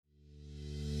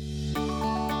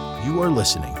You are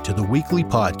listening to the weekly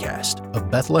podcast of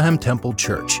Bethlehem Temple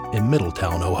Church in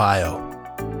Middletown, Ohio.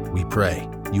 We pray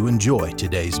you enjoy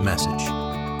today's message.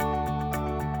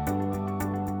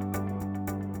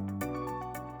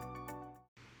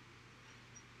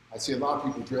 I see a lot of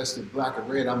people dressed in black and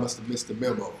red. I must have missed the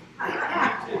memo.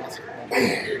 I said,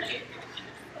 man,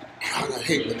 God, I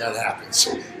hate when that happens.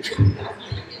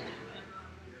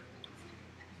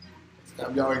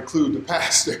 Y'all include the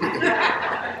pastor.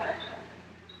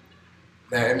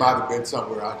 Nah, it might have been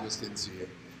somewhere. I just didn't see it.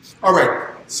 All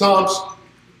right, Psalms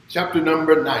chapter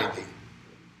number 90.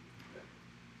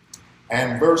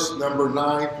 And verse number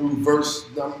 9 through verse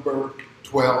number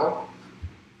 12.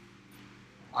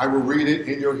 I will read it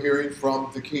in your hearing from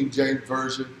the King James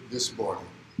Version this morning.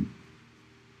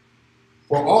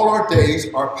 For all our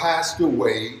days are passed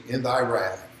away in thy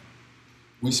wrath.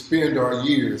 We spend our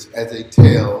years as a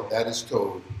tale that is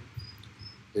told.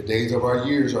 The days of our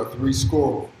years are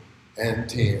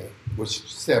 70, which is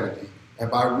 70.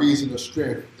 And by reason of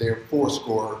strength, they are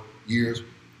 80 years,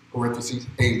 parentheses,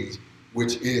 80,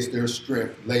 which is their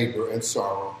strength, labor, and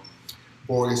sorrow.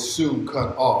 For it is soon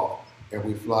cut off, and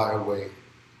we fly away.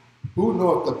 Who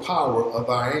knoweth the power of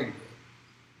thy anger,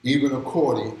 even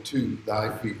according to thy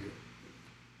fear?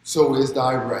 So is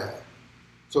thy wrath.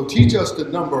 So teach us to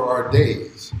number our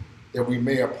days, that we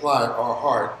may apply our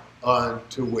heart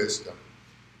unto wisdom.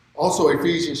 Also,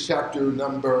 Ephesians chapter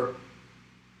number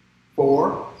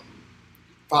 5,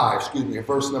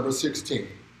 verse number 16.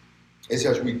 It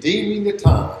says, redeeming the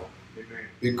time,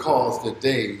 because the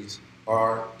days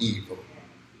are evil.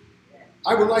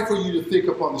 I would like for you to think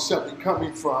upon the subject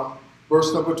coming from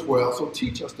verse number 12. So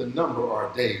teach us to number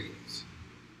our days,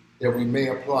 that we may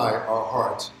apply our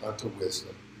hearts unto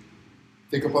wisdom.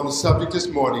 Think upon the subject this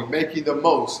morning, making the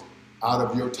most out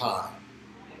of your time.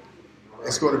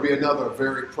 It's going to be another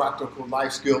very practical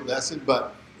life skill lesson,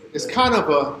 but it's kind of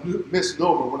a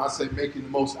misnomer when I say making the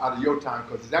most out of your time,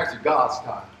 because it's actually God's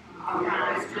time.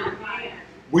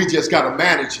 We just got to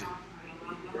manage it.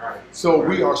 So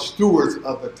we are stewards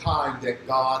of the time that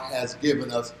God has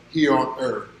given us here on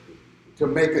earth to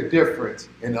make a difference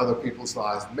in other people's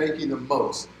lives, making the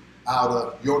most out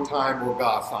of your time or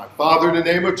God's time. Father, in the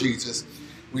name of Jesus,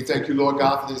 we thank you, Lord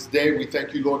God, for this day. We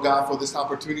thank you, Lord God, for this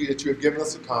opportunity that you have given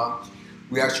us to come.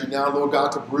 We ask you now, Lord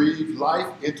God, to breathe life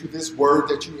into this word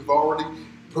that you have already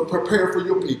prepared for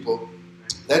your people.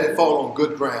 Let it fall on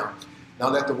good ground. Now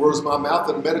let the words of my mouth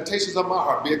and the meditations of my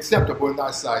heart be acceptable in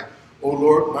thy sight. O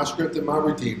Lord, my strength and my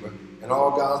redeemer. And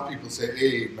all God's people say,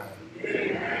 amen.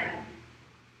 Amen.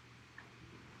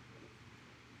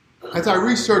 As I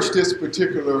researched this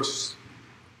particular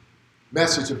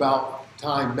message about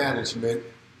time management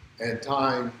and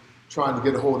time, trying to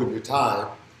get a hold of your time,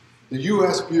 the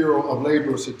U.S. Bureau of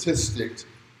Labor Statistics,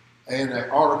 in an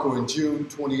article in June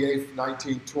 28,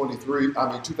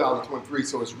 2023,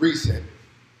 so it's recent,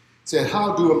 said,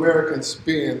 how do Americans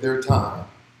spend their time?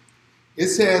 It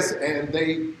says, and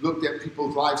they looked at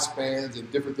people's lifespans and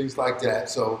different things like that,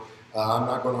 so I'm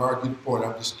not going to argue the point.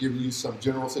 I'm just giving you some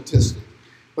general statistics.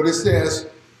 But it says,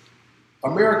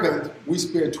 Americans, we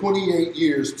spend 28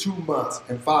 years, 2 months,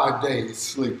 and 5 days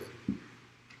sleeping.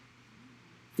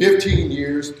 15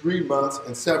 years, 3 months,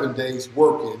 and 7 days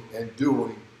working and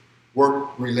doing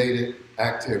work-related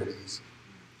activities.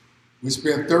 We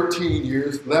spend 13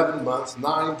 years, 11 months,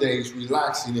 9 days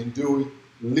relaxing and doing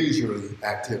leisurely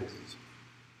activities.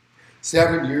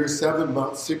 7 years, 7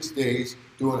 months, 6 days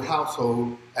doing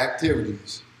household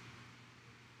activities.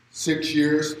 6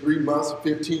 years, 3 months,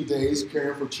 15 days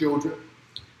caring for children.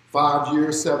 5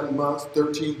 years, 7 months,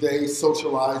 13 days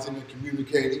socializing and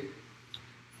communicating.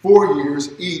 4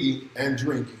 years eating and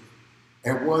drinking.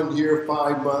 And 1 year,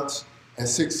 5 months, and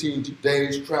 16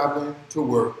 days traveling to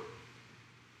work.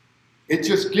 It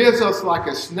just gives us like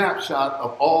a snapshot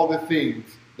of all the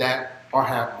things that are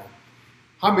happening.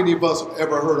 How many of us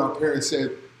ever heard our parents say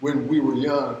when we were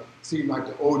young, seemed like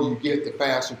the older you get, the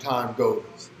faster time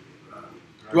goes?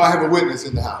 Do I have a witness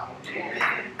in the house?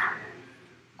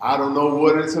 I don't know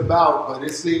what it's about, but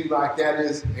it seems like that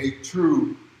is a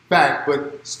true fact,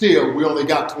 but still, we only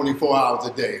got 24 hours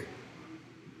a day.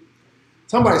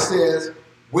 Somebody says,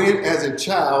 when as a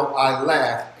child I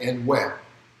laughed and wept,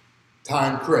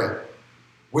 time crept.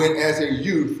 When as a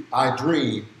youth I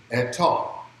dreamed and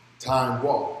talked, time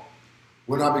walked.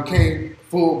 When I became a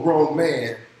full-grown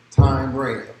man, time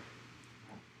ran.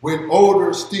 When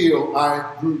older still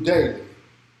I grew daily,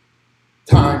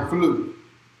 time flew.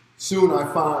 Soon I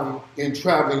find in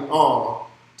traveling on,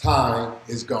 time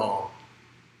is gone.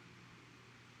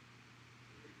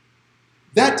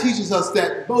 That teaches us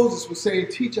that Moses was saying,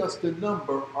 teach us to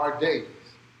number our days.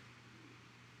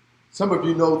 Some of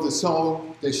you know the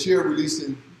song that Cher released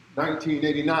in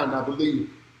 1989, I believe.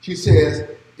 She says,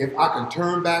 "If I can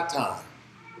turn back time."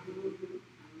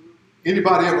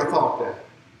 Anybody ever thought that?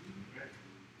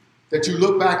 That you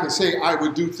look back and say, I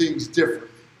would do things different.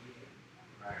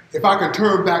 If I can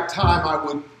turn back time, I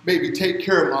would maybe take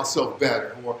care of myself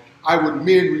better, or I would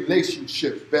mend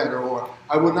relationships better, or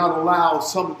I would not allow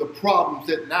some of the problems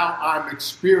that now I'm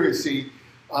experiencing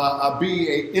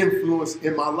be an influence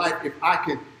in my life if I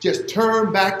can just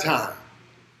turn back time.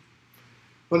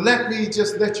 But let me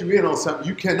just let you in on something.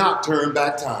 You cannot turn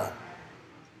back time.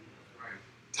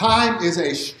 Time is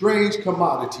a strange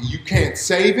commodity. You can't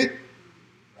save it.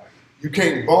 You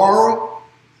can't borrow.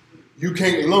 You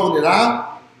can't loan it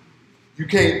out. You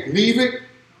can't leave it.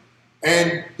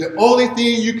 And the only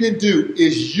thing you can do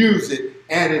is use it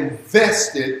and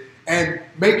invest it and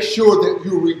make sure that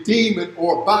you redeem it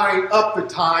or buy up the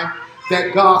time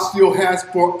that God still has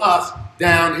for us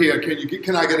down here.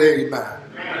 Can I get an amen?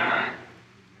 Amen.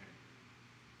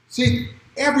 See,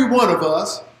 every one of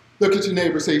us, look at your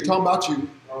neighbor, say, he's talking about you,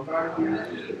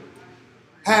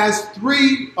 has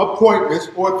 3 appointments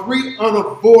or 3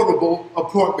 unavoidable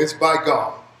appointments by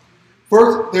God.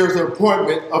 First, there's an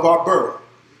appointment of our birth.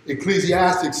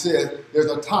 Ecclesiastes says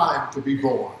there's a time to be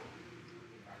born.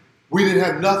 We didn't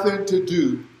have nothing to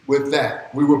do with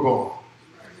that. We were born.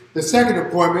 The second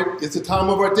appointment is the time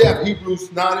of our death. Hebrews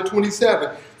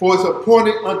 9:27. For it's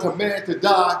appointed unto man to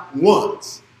die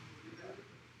once.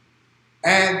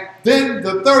 And then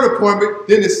the third appointment,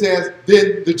 then it says,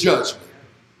 then the judgment.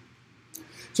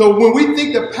 So when we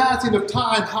think the passing of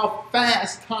time, how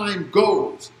fast time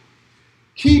goes,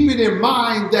 keep it in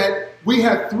mind that we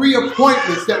have 3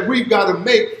 appointments that we've got to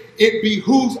make. It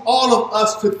behooves all of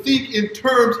us to think in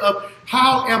terms of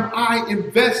how am I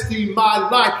investing my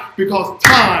life, because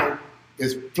time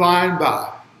is flying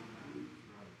by.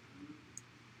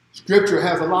 Scripture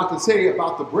has a lot to say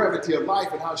about the brevity of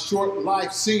life and how short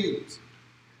life seems.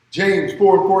 James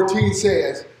 4:14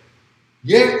 says,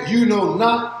 "Yet you know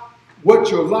not what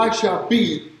your life shall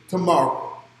be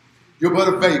tomorrow. You're but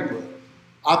a vapor."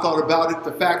 I thought about it,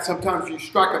 the fact sometimes you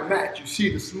strike a match, you see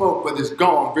the smoke, but it's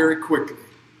gone very quickly.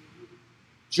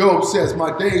 Job says,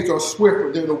 "My days are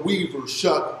swifter than a weaver's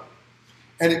shuttle,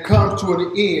 and it comes to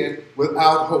an end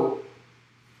without hope."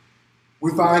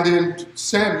 We find in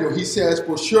Samuel, he says,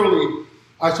 "For surely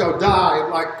I shall die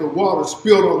like the water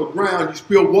spilled on the ground. You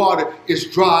spill water, it's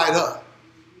dried up."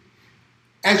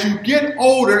 As you get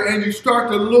older and you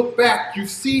start to look back, you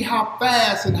see how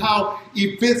fast and how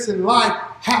events in life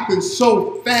happen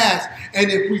so fast.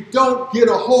 And if we don't get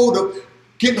a hold of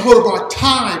our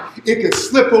time, it can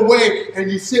slip away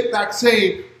and you sit back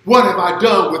saying, what have I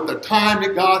done with the time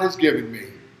that God has given me?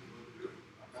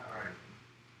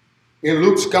 In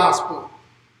Luke's gospel,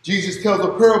 Jesus tells a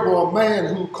parable of a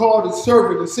man who called his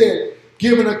servant and said,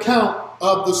 "Give an account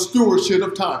of the stewardship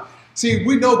of time." See,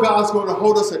 we know God's going to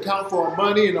hold us account for our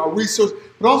money and our resources,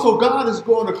 but also God is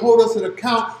going to hold us an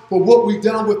account for what we've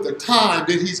done with the time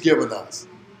that he's given us.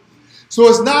 So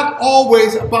it's not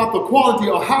always about the quality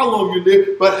or how long you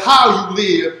live, but how you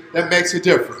live that makes a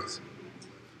difference.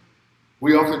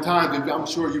 We oftentimes, I'm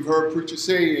sure you've heard preachers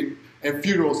say in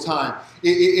funerals time,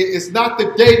 it's not the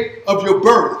date of your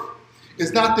birth.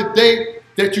 It's not the date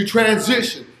that you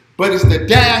transition, but it's the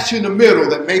dash in the middle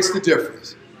that makes the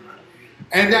difference.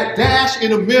 And that dash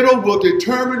in the middle will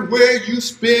determine where you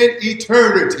spend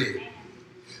eternity.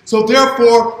 So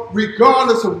therefore,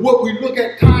 regardless of what we look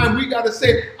at time, we got to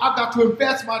say, I've got to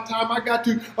invest my time. I've got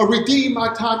to redeem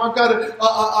my time. I've got to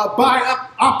buy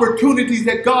up opportunities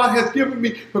that God has given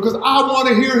me, because I want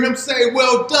to hear him say,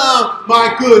 "Well done,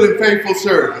 my good and faithful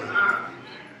servant."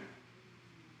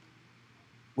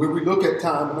 When we look at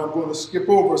time, and I'm going to skip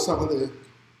over some of this,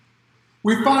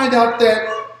 we find out that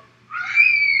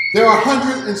there are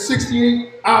 168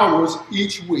 hours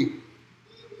each week.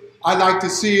 I like to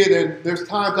see it, and there's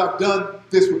times I've done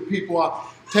this with people.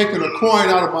 I've taken a coin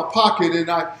out of my pocket, and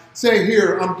I say,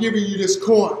 "Here, I'm giving you this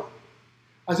coin."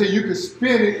 I say, "You can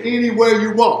spend it any way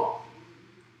you want,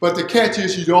 but the catch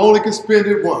is you only can spend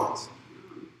it once."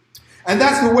 And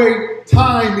that's the way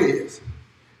time is.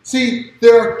 See,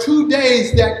 there are 2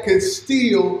 days that can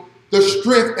steal the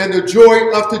strength and the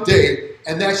joy of today,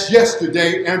 and that's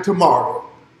yesterday and tomorrow.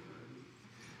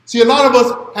 See, a lot of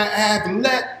us have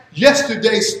let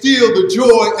yesterday steal the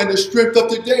joy and the strength of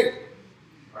today.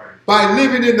 By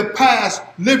living in the past,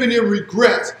 living in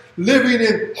regrets, living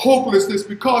in hopelessness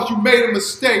because you made a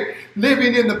mistake,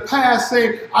 living in the past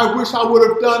saying, "I wish I would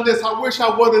have done this, I wish I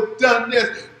would have done this,"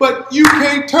 but you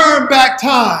can't turn back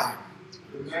time.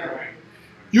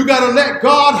 You got to let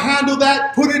God handle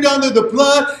that, put it under the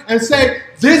blood, and say,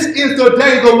 this is the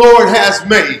day the Lord has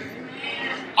made.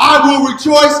 I will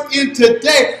rejoice in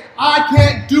today. I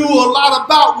can't do a lot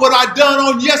about what I done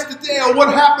on yesterday or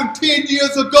what happened 10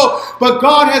 years ago. But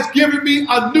God has given me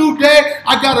a new day.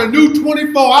 I got a new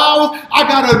 24 hours. I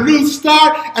got a new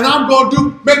start. And I'm going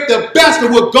to make the best of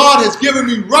what God has given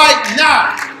me right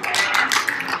now.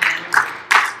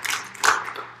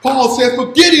 Paul said,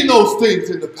 forgetting those things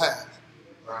in the past.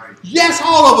 Yes,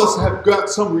 all of us have got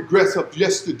some regrets of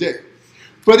yesterday.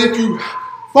 But if you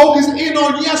focus in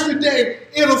on yesterday,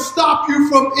 it'll stop you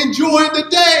from enjoying the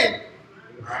day.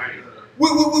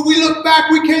 When we look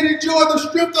back, we can't enjoy the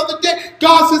strength of the day.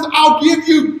 God says, I'll give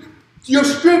you your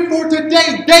strength for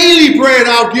today. Daily bread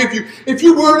I'll give you. If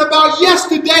you worried about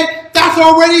yesterday, that's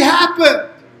already happened.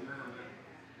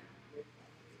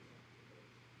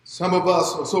 Some of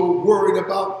us are so worried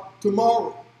about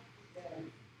tomorrow.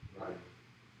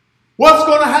 What's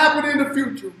going to happen in the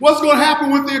future? What's going to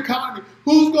happen with the economy?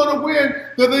 Who's going to win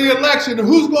the election? And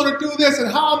who's going to do this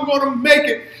and how I'm going to make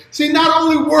it? See, not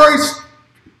only worries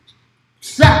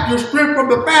sap your strength from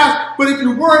the past, but if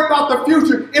you worry about the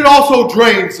future, it also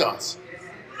drains us.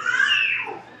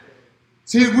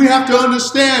 See, we have to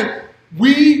understand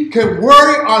we can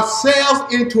worry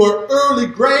ourselves into an early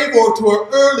grave or to an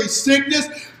early sickness.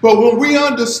 But when we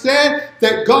understand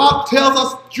that God tells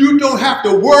us you don't have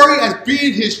to worry as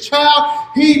being his child,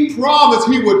 he promised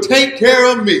he would take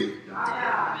care of me.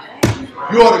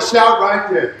 You ought to shout right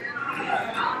there.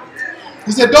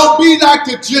 He said, don't be like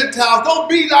the Gentiles. Don't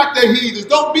be like the heathens.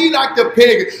 Don't be like the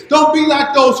pagans. Don't be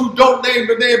like those who don't name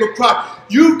the name of Christ.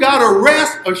 You got to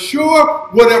rest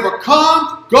assured whatever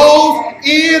comes, goes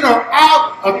in or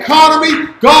out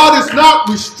economy. God is not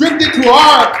restricted to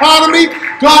our economy.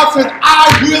 God says, I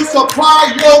will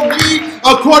supply your need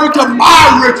according to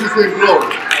my riches and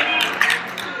glory.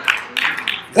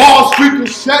 Wall Street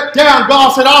is shut down.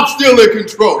 God said, I'm still in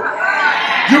control.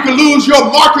 You can lose your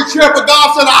market share, but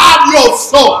God said, I'm your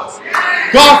source.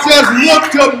 God says,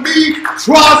 look to me,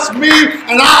 trust me,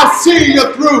 and I'll see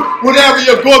you through whatever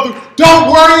you're going through. Don't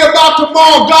worry about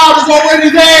tomorrow. God is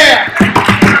already there.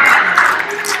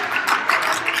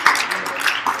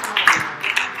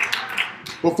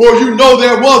 Before you know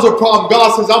there was a problem,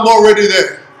 God says, I'm already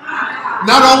there.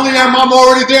 Not only am I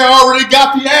already there, I already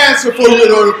got the answer for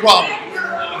your problem.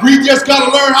 We just got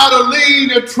to learn how to lean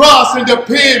and trust and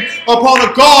depend upon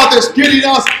a God that's getting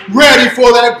us ready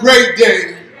for that great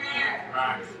day.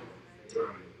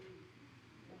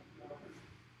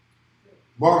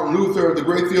 Martin Luther, the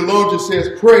great theologian,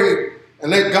 says, pray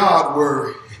and let God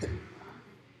worry.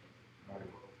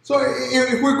 So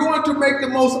if we're going to make the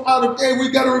most out of day,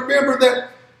 we got to remember that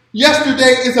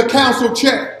yesterday is a council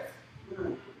check.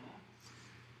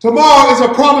 Tomorrow is a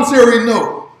promissory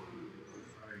note.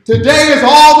 Today is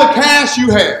all the cash you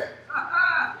have.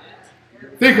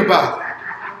 Think about it.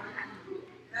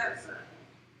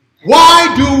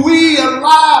 Why do we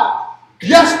allow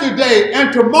yesterday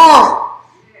and tomorrow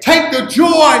take the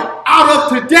joy out of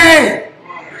today?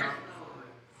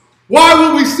 Why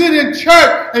would we sit in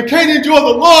church and can't enjoy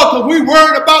the Lord because we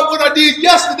worried about what I did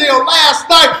yesterday or last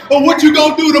night or what you're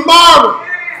going to do tomorrow?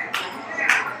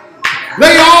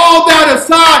 Lay all that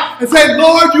aside and say,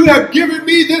 Lord, you have given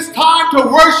me this time to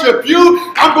worship you.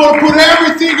 I'm going to put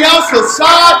everything else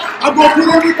aside. I'm going to put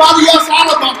everybody else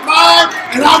out of my mind.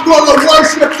 And I'm going to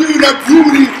worship you in the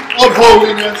beauty of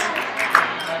holiness.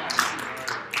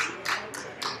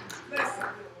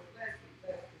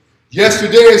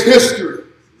 Yesterday is history.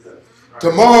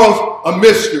 Tomorrow's a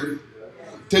mystery.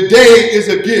 Today is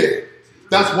a gift.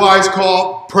 That's why it's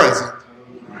called present.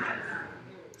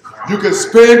 You can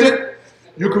spend it.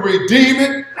 You can redeem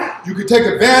it. You can take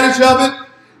advantage of it.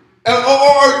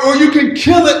 Or you can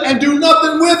kill it and do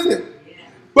nothing with it.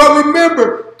 But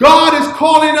remember, God is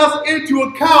calling us into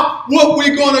account what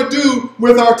we're going to do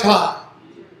with our time.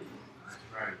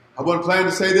 I wasn't planning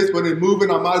to say this, but in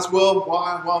moving, I might as well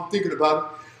while I'm thinking about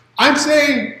it. I'm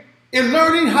saying in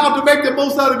learning how to make the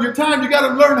most out of your time, you got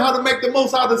to learn how to make the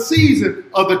most out of the season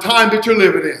of the time that you're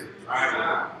living in.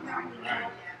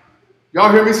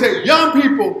 Y'all hear me say, young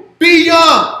people, be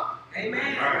young.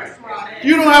 Amen.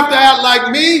 You don't have to act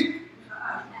like me.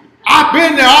 I've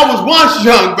been there. I was once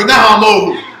young, but now I'm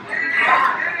old.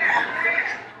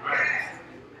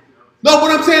 No,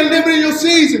 what I'm saying, living in your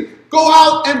season. Go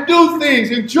out and do things.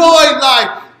 Enjoy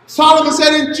life. Solomon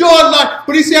said enjoy life.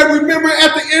 But he said, remember,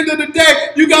 at the end of the day,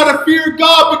 you got to fear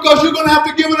God because you're going to have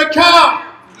to give an account.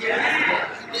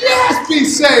 Yes, be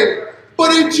saved.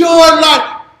 But enjoy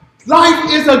life.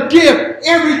 Life is a gift.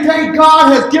 Every day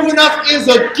God has given us is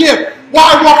a gift.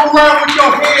 Why walk around with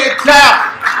your head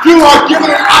down? You are given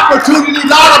an opportunity. A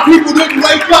lot of people didn't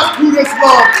wake up to this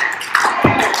morning.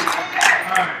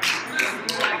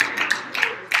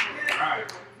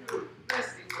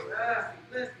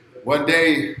 One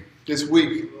day this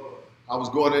week, I was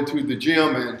going into the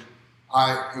gym, and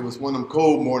it was one of them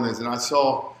cold mornings, and I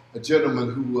saw a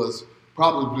gentleman who was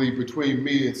probably between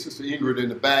me and Sister Ingrid in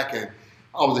the back, and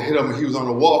I was ahead of him. He was on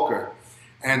a walker,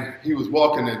 and he was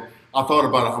walking, and I thought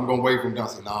about it. I'm going to wait for him. I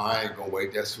said, no, I ain't going to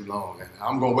wait. That's too long. And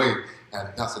I'm going to wait. And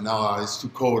I said, no, it's too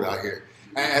cold out here.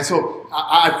 And so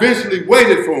I eventually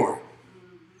waited for him,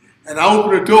 and I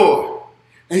opened the door.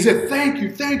 And he said, thank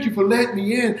you for letting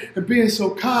me in and being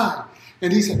so kind.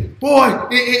 And he said, boy,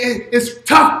 it's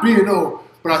tough being old.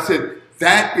 But I said,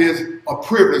 that is a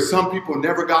privilege some people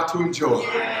never got to enjoy.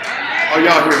 Are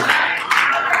y'all hearing me?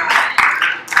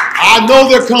 I know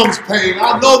there comes pain.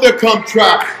 I know there comes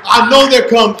trial. I know there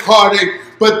comes heartache.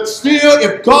 But still,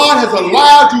 if God has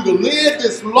allowed you to live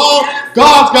this long,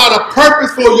 God's got a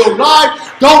purpose for your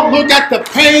life. Don't look at the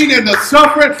pain and the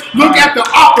suffering. Look at the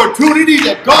opportunity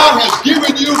that God has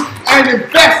given you and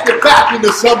invest it back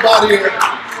into somebody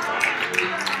else.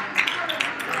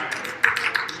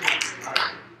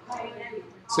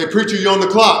 Say, preacher, you're on the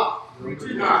clock.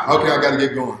 Okay, I got to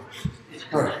get going.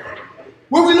 All right.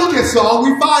 When we look at Psalm,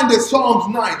 we find that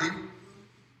Psalms 90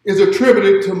 is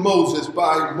attributed to Moses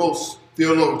by most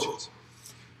theologians.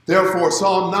 Therefore,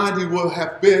 Psalm 90 will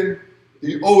have been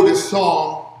the oldest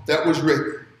psalm that was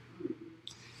written.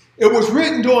 It was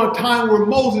written during a time where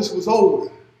Moses was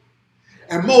older,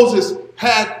 and Moses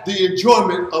had the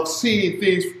enjoyment of seeing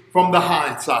things from the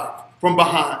hindsight, from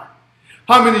behind.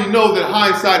 How many of you know that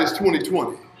hindsight is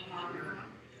 20/20?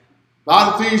 A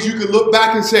lot of things you can look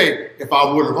back and say, if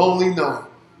I would have only known.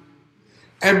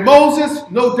 And Moses,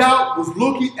 no doubt, was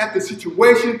looking at the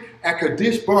situation at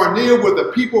Kadesh Barnea where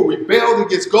the people rebelled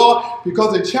against God,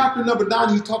 because in chapter number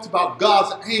 9, he talks about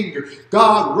God's anger,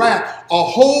 God's wrath. A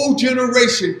whole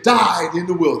generation died in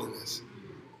the wilderness.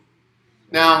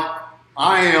 Now,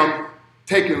 I am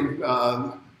taking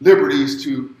liberties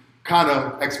to kind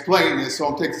of explain this, so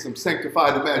I'm taking some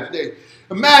sanctified imagination.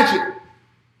 Imagine,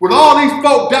 with all these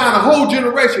folk dying, a whole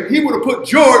generation, he would have put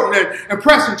Jordan and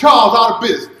Preston Charles out of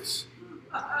business.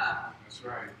 That's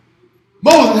right.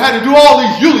 Moses had to do all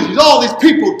these eulogies, all these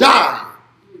people dying,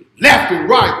 left and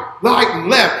right and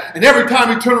left. And every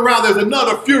time he turned around, there's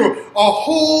another funeral. A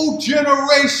whole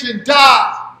generation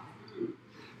died.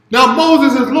 Now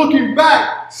Moses is looking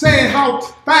back, saying how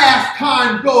fast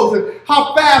time goes and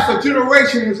how fast a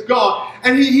generation has gone.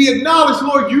 And he acknowledged,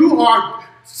 Lord, you are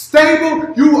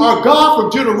stable. You are God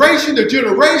from generation to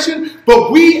generation.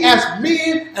 But we as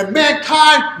men and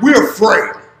mankind, we're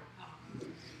frail.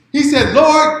 He said,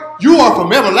 Lord, you are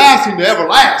from everlasting to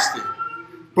everlasting.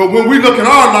 But when we look at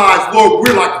our lives, Lord,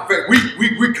 we're like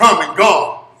we come and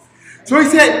gone. So he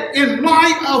said, in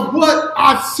light of what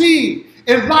I've seen,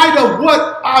 in light of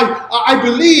what I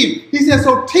believe, he said,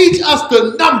 so teach us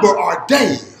to number our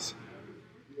days.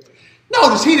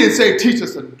 Notice he didn't say teach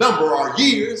us to number our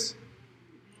years.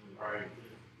 Right.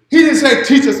 He didn't say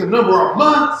teach us to number our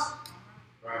months.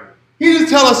 Right. He didn't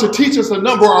tell us to teach us to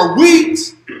number our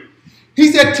weeks. He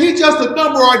said, teach us to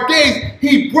number our days.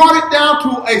 He brought it down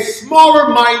to a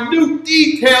smaller, minute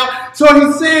detail. So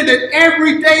he's saying that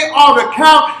every day ought to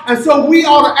count. And so we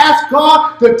ought to ask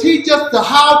God to teach us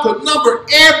how to number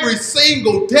every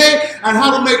single day and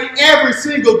how to make every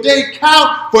single day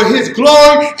count for his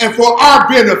glory and for our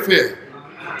benefit.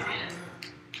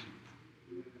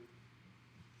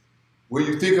 When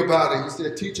you think about it, he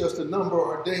said, teach us to number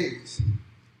our days.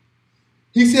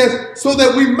 He says, so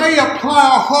that we may apply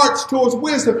our hearts towards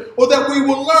wisdom, or that we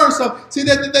will learn something. See,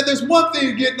 that there's one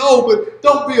thing getting old, but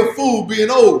don't be a fool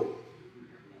being old.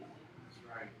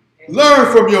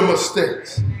 Learn from your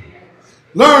mistakes.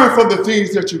 Learn from the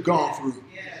things that you've gone through.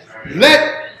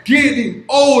 Let getting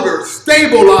older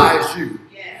stabilize you.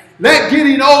 Let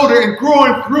getting older and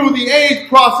growing through the age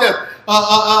process.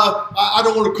 I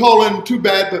don't want to call in too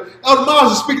bad, but Elder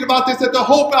Miles is speaking about this at the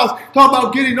Hope House, talking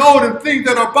about getting old and things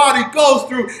that our body goes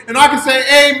through. And I can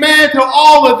say amen to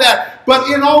all of that. But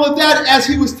in all of that, as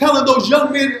he was telling those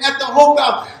young men at the Hope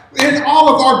House, in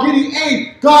all of our getting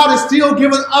age, God has still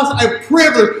given us a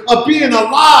privilege of being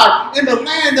alive in the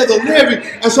land of the living.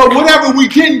 And so whatever we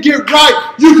didn't get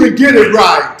right, you can get it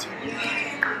right.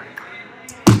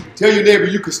 Tell your neighbor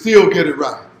you can still get it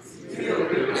right.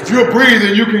 If you're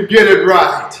breathing, you can get it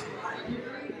right.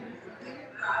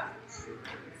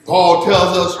 Paul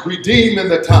tells us redeem in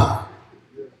the time.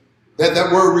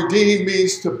 That word redeem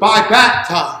means to buy back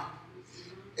time.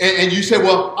 And you say,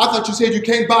 well, I thought you said you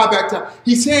can't buy back time.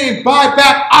 He's saying buy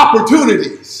back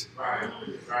opportunities.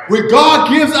 Right. When God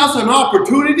gives us an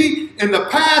opportunity, in the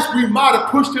past we might have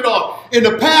pushed it off. In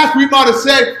the past we might have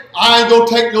said, I ain't going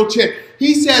to take no chance.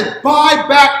 He says, buy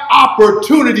back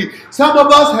opportunity. Some of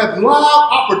us have allowed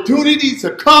opportunities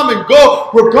to come and go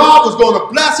where God was going to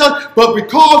bless us, but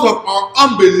because of our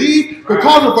unbelief,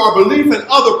 because of our belief in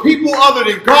other people other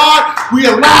than God, we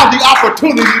allowed the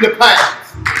opportunity to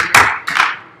pass.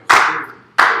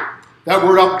 That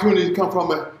word opportunity comes from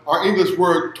our English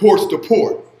word towards the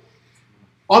port.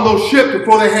 On those ships,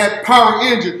 before they had power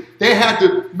engines, they had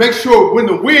to make sure when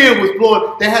the wind was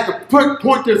blowing, they had to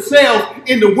point their sails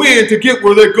in the wind to get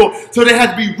where they're going. So they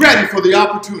had to be ready for the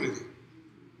opportunity.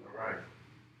 All right.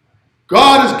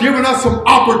 God has given us some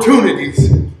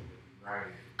opportunities. Right.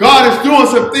 God is doing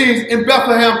some things in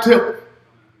Bethlehem Temple.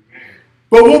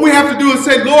 But what we have to do is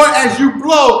say, Lord, as you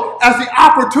blow, as the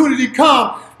opportunity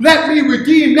comes, let me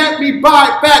redeem, let me buy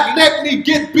it back, let me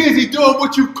get busy doing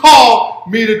what you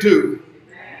called me to do.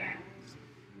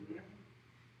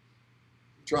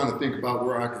 Trying to think about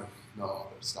where I can. No,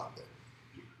 let's stop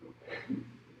that.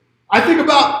 I think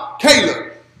about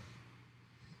Caleb.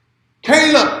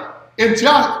 Caleb in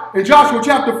Joshua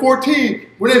chapter 14,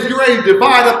 when they're ready to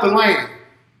divide up the land.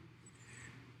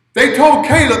 They told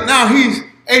Caleb, now he's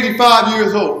 85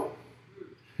 years old.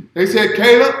 They said,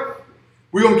 Caleb,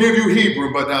 we're going to give you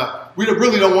Hebron, but we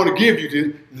really don't want to give you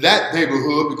to that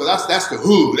neighborhood because that's the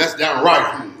hood. That's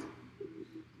downright hood.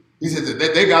 He said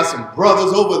that they got some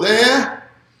brothers over there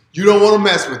you don't want to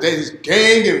mess with. They're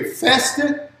gang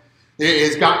infested.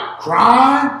 It's got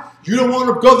crime. You don't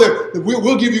want to go there.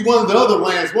 We'll give you one of the other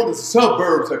lands, one of the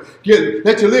suburbs,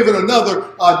 let you live in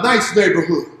another nice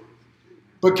neighborhood.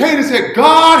 But Canaan said,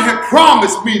 God had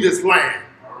promised me this land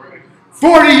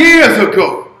 40 years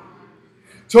ago.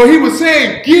 So he was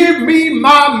saying, give me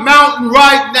my mountain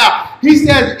right now. He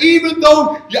says, even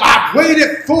though I've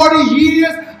waited 40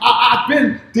 years, I've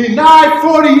been denied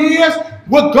 40 years,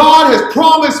 what God has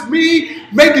promised me,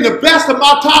 making the best of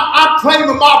my time, I'm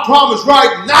claiming my promise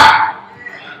right now.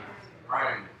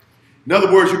 Right. In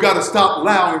other words, you got to stop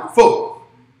allowing folk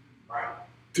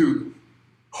to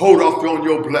hold off on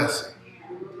your blessing.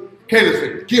 Caleb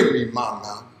said, give me my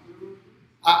mountain.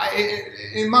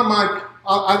 In my mind,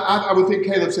 I would think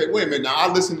Caleb said, wait a minute now, I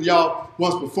listened to y'all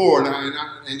once before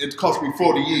and it cost me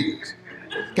 40 years.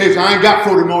 Caleb said, I ain't got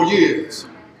 40 more years.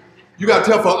 You got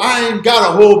to tell folks, I ain't got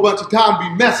a whole bunch of time to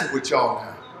be messing with y'all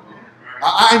now.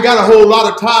 I ain't got a whole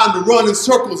lot of time to run in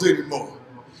circles anymore.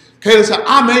 Caleb said,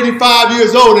 I'm 85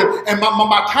 years old and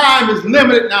my time is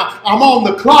limited now. I'm on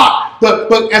the clock.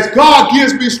 But as God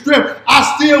gives me strength,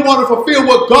 I still want to fulfill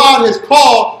what God has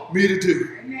called me to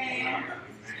do.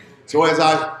 So as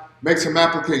I make some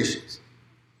applications,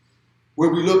 where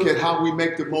we look at how we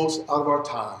make the most out of our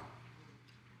time.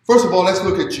 First of all, let's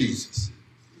look at Jesus.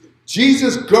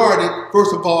 Jesus guarded,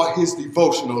 first of all, his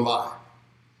devotional life.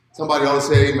 Somebody ought to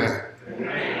say amen.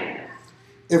 Amen.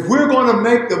 If we're going to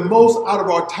make the most out of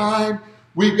our time,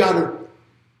 we've got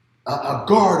to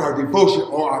guard our devotion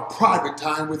or our private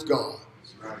time with God.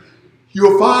 Right.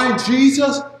 You'll find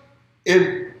Jesus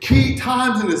in key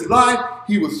times in his life,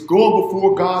 he was going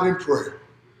before God in prayer.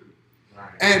 Right.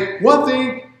 And one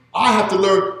thing I have to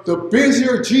learn, the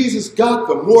busier Jesus got,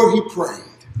 the more he prayed.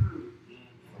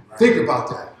 Right. Think about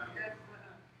that.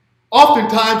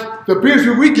 Oftentimes, the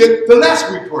busier we get, the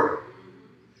less we pray.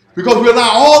 Because we allow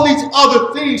all these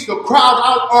other things to crowd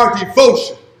out our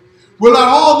devotion. We allow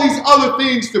all these other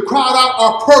things to crowd out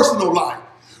our personal life.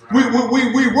 We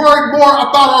worry more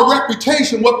about our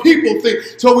reputation, what people think.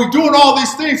 So we're doing all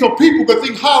these things so people can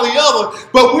think highly of us.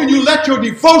 But when you let your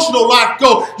devotional life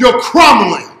go, you're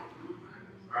crumbling.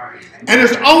 And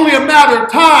it's only a matter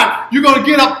of time you're going to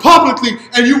get up publicly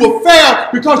and you will fail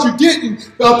because you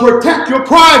didn't protect your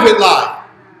private life.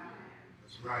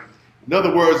 In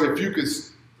other words, if you could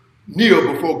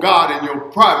kneel before God in your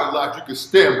private life, you could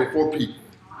stand before people.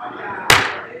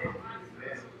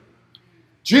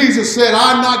 Jesus said,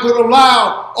 I'm not going to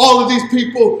allow all of these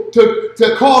people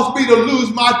to cause me to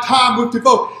lose my time with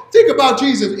devotion. Think about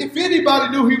Jesus. If anybody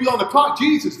knew he was on the clock,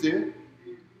 Jesus did.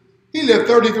 He lived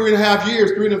 33 and a half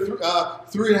years, three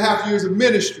and a half years of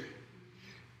ministry.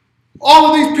 All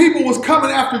of these people was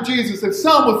coming after Jesus, and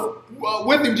some was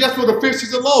with him just for the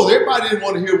fishes and loaves. Everybody didn't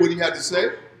want to hear what he had to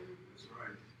say.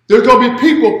 There's going to be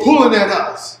people pulling at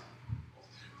us.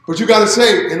 But you got to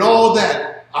say, in all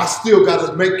that, I still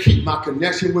got to keep my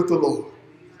connection with the Lord.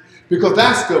 Because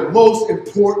that's the most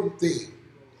important thing.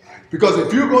 Because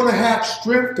if you're going to have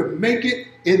strength to make it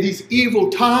in these evil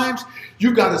times,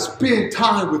 you got to spend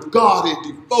time with God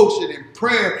in devotion and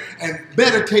prayer and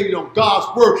meditating on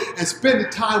God's word and spending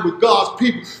time with God's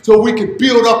people so we can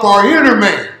build up our inner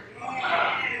man.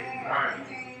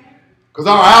 Because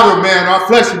our outer man, our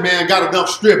fleshy man, got enough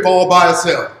strip all by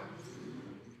itself.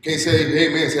 Can't say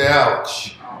amen, say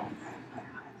ouch.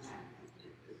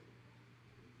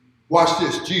 Watch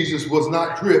this. Jesus was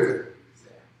not driven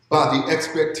by the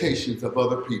expectations of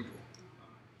other people.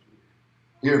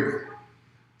 Hear me.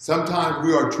 Sometimes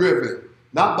we are driven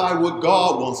not by what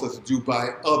God wants us to do, by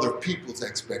other people's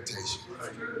expectations.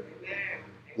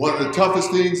 One of the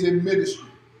toughest things in ministry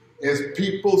is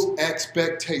people's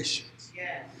expectations.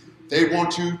 They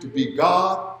want you to be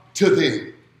God to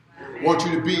them. Want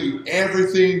you to be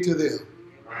everything to them.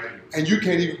 And you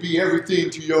can't even be everything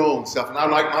to your own self. And I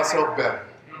like myself better.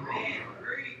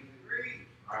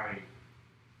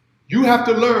 You have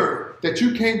to learn that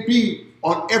you can't be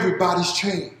on everybody's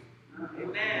chain.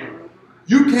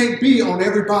 You can't be on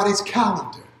everybody's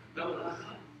calendar.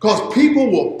 Because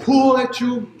people will pull at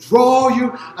you, draw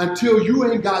you until you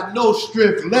ain't got no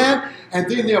strength left, and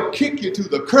then they'll kick you to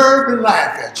the curb and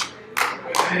laugh at you.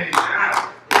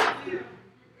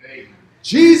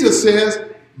 Jesus says,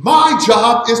 my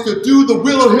job is to do the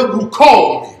will of him who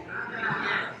called me.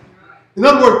 In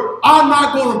other words, I'm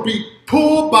not going to be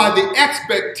pulled by the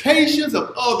expectations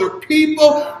of other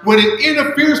people when it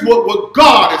interferes with what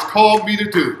God has called me to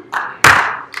do.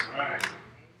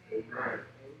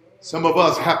 Some of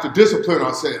us have to discipline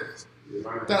ourselves.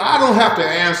 That I don't have to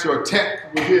answer a text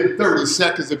within 30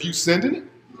 seconds of you sending it.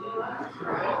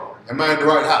 Am I in the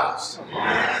right house?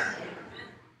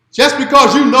 Just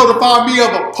because you notify me of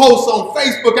a post on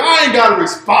Facebook, I ain't got to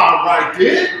respond right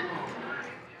then.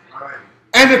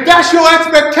 And if that's your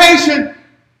expectation,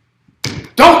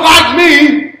 don't like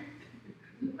me.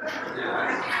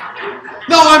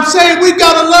 No, I'm saying we've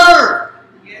got to learn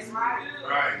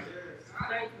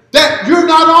that you're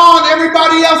not on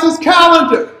everybody else's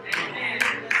calendar.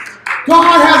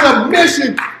 God has a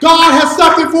mission. God has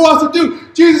something for us to do.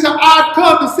 Jesus said, I've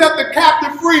come to set the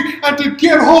captive free and to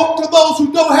give hope to those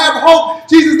who don't have hope.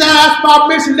 Jesus said, that's my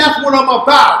mission. That's what I'm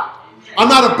about. I'm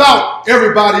not about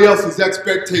everybody else's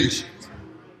expectations.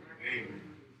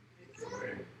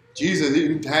 Jesus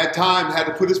even had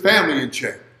to put his family in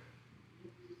check.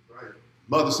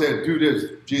 Mother said, do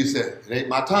this. Jesus said, it ain't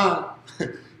my time.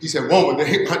 He said, woman, it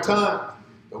ain't my time.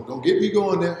 Don't get me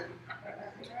going there.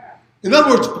 In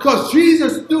other words, because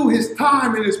Jesus knew his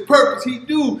time and his purpose, he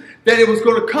knew that it was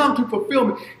going to come to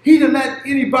fulfillment. He didn't let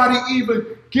anybody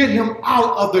even get him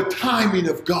out of the timing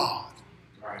of God.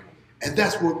 And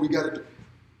that's what we got to do.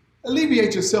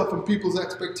 Alleviate yourself from people's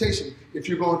expectations if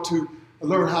you're going to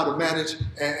learn how to manage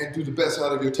and do the best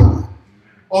out of your time.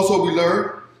 Also, we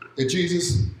learned that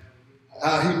Jesus,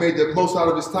 he made the most out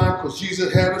of his time because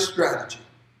Jesus had a strategy.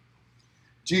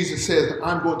 Jesus said,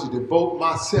 I'm going to devote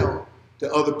myself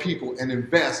to other people and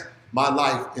invest my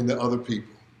life in the other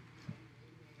people.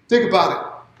 Think about it.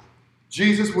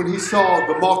 Jesus, when he saw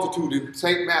the multitude in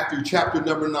St. Matthew chapter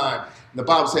number 9, the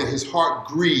Bible said his heart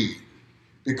grieved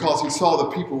because he saw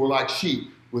the people were like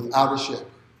sheep without a shepherd.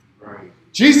 Right.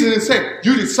 Jesus didn't say,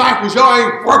 you disciples, y'all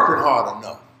ain't working hard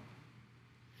enough.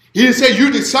 He didn't say,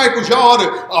 you disciples, y'all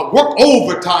ought to work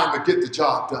overtime to get the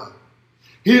job done.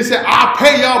 He didn't say, I'll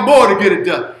pay y'all more to get it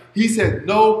done. He said,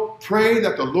 no, pray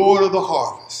that the Lord of the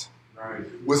harvest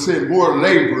will send more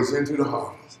laborers into the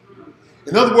harvest.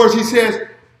 In other words, he says,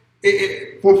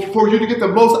 for you to get the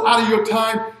most out of your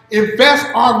time, invest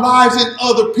our lives in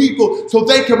other people so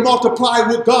they can multiply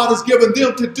what God has given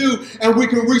them to do, and we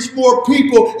can reach more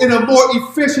people in a more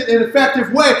efficient and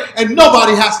effective way, and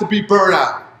nobody has to be burned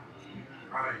out.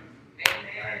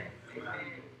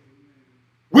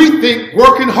 We think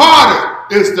working harder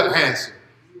is the answer,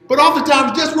 but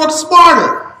oftentimes just work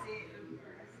smarter.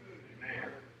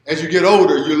 As you get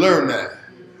older, you learn that.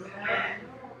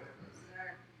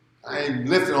 I ain't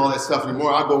lifting all that stuff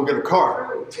anymore. I'll go and get a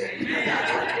car.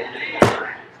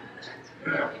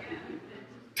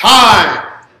 Time.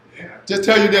 Just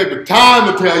tell your neighbor, time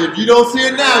will tell you. If you don't see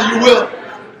it now, you will.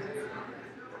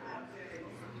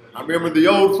 I remember the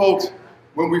old folks,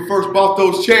 when we first bought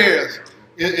those chairs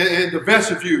in the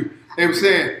vestibule, they were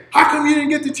saying, how come you didn't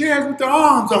get the chairs with the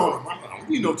arms on them? I don't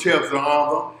need no chairs with the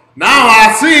arms on them. Now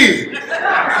I see.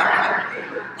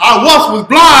 I once was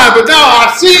blind, but now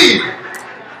I see.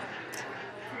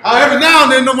 Every now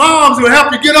and then, them arms will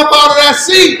help you get up out of that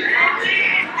seat.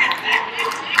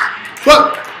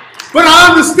 But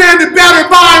I understand it better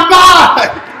by and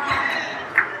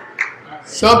by.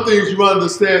 Some things you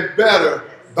understand better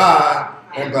by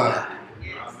and by.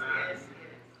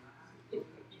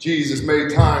 Jesus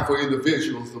made time for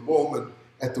individuals. The woman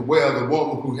at the well, the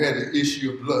woman who had an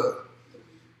issue of blood.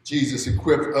 Jesus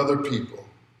equipped other people.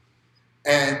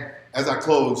 And as I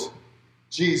close,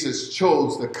 Jesus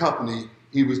chose the company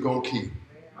he was going to keep.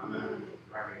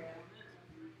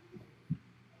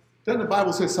 Doesn't the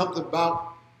Bible say something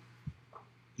about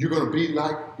you're going to be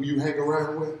like who you hang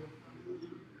around with?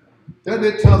 Doesn't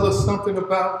it tell us something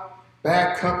about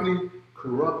bad company,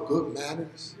 corrupt good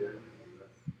manners?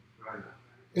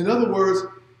 In other words,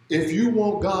 if you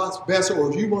want God's best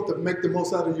or if you want to make the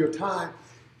most out of your time,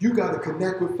 you got to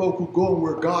connect with folk who are going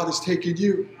where God is taking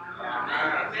you.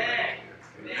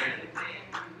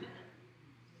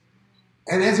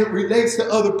 And as it relates to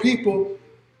other people,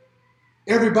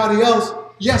 everybody else,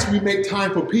 yes, we make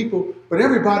time for people, but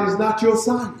everybody's not your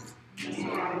assignment.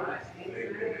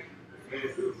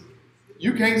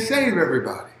 You can't save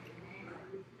everybody.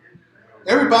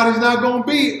 Everybody's not going to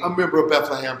be a member of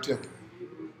Bethlehem Temple.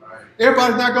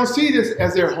 Everybody's not going to see this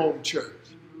as their home church.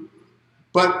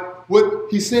 But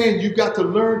what he's saying, you've got to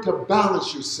learn to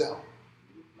balance yourself.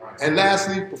 And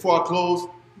lastly, before I close,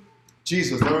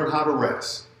 Jesus learned how to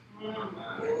rest.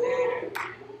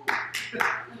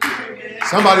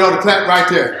 Somebody ought to clap right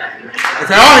there. If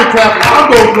they aren't clapping,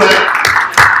 I'm going to clap.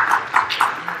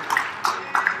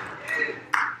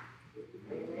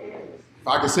 If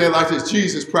I can say it like this,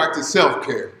 Jesus practiced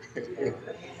self-care.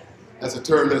 That's a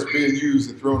term that's being used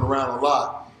and thrown around a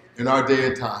lot in our day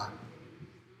and time.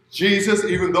 Jesus,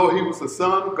 even though he was the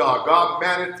Son of God, God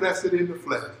manifested in the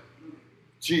flesh.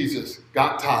 Jesus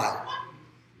got tired.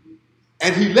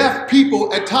 And he left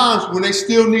people at times when they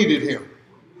still needed him.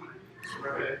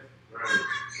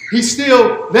 He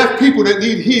still left people that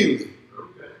need healing.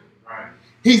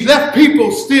 He's left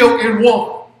people still in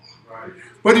want.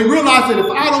 But he realized that if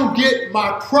I don't get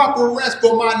my proper rest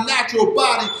for my natural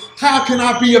body, how can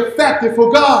I be effective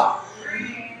for God?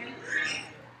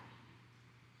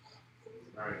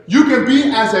 You can be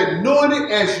as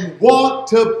anointed as you want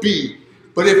to be.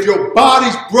 But if your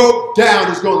body's broke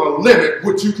down, it's going to limit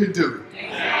what you can do.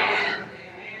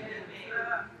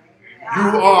 You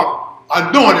are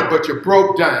anointed, but you're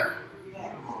broke down.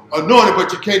 Anointed,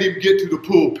 but you can't even get to the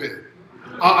pulpit.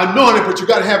 Anointed, but you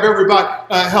got to have everybody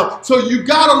help. So you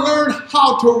got to learn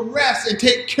how to rest and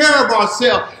take care of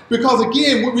ourselves. Because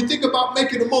again, when we think about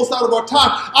making the most out of our time,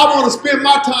 I want to spend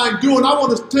my time I want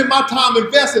to spend my time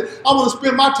investing. I want to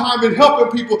spend my time in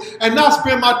helping people and not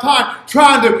spend my time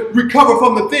trying to recover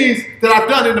from the things that I've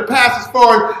done in the past as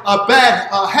far as bad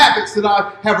habits that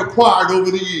I have acquired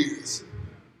over the years.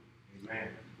 Amen.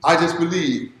 I just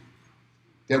believe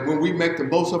that when we make the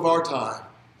most of our time,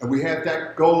 and we have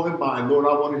that goal in mind, Lord,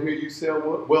 I want to hear you say,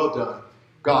 well done.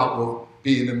 God will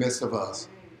be in the midst of us.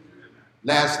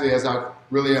 Lastly, as I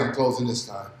really am closing this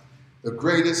time, the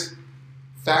greatest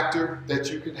factor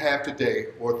that you can have today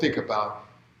or think about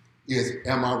is,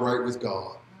 am I right with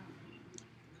God?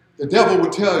 The devil will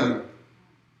tell you,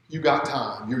 you got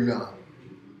time, you're young.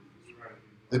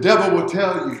 The devil will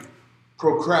tell you,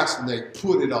 procrastinate,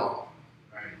 put it off.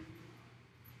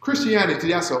 Christianity,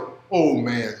 that's an old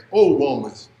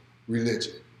woman's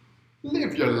religion.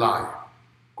 Live your life.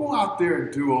 Go out there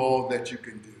and do all that you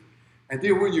can do. And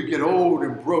then when you get old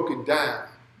and broken down,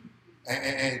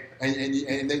 and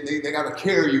they got to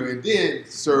carry you and then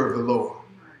serve the Lord.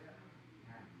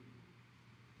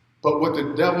 But what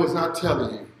the devil is not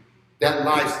telling you, that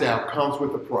lifestyle comes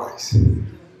with a price.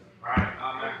 Right.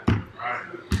 Amen.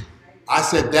 I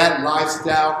said that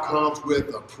lifestyle comes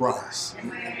with a price.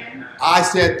 I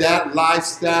said that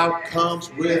lifestyle comes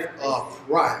with a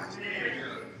price.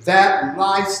 That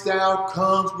lifestyle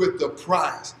comes with the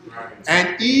price.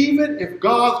 And even if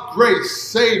God's grace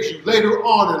saves you later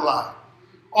on in life,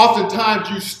 oftentimes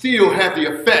you still have the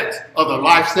effects of the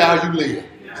lifestyle you live.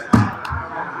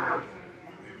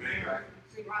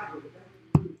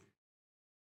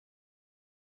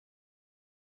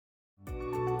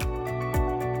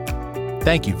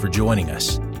 Thank you for joining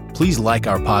us. Please like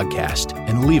our podcast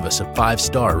and leave us a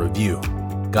 5-star review.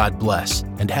 God bless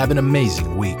and have an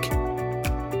amazing week.